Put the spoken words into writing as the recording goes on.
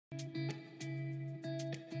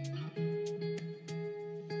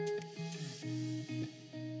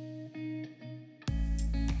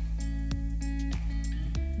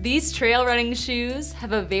These trail running shoes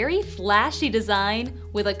have a very flashy design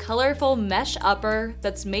with a colorful mesh upper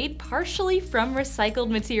that's made partially from recycled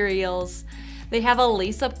materials. They have a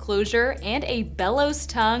lace-up closure and a bellows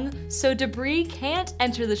tongue so debris can't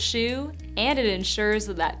enter the shoe, and it ensures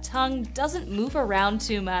that tongue doesn't move around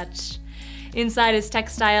too much. Inside is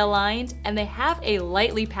textile lined, and they have a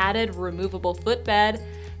lightly padded removable footbed.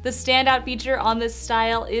 The standout feature on this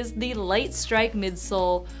style is the light strike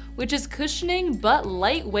midsole, which is cushioning but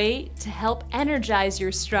lightweight to help energize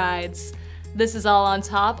your strides. This is all on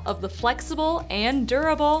top of the flexible and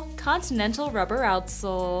durable Continental rubber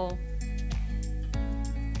outsole.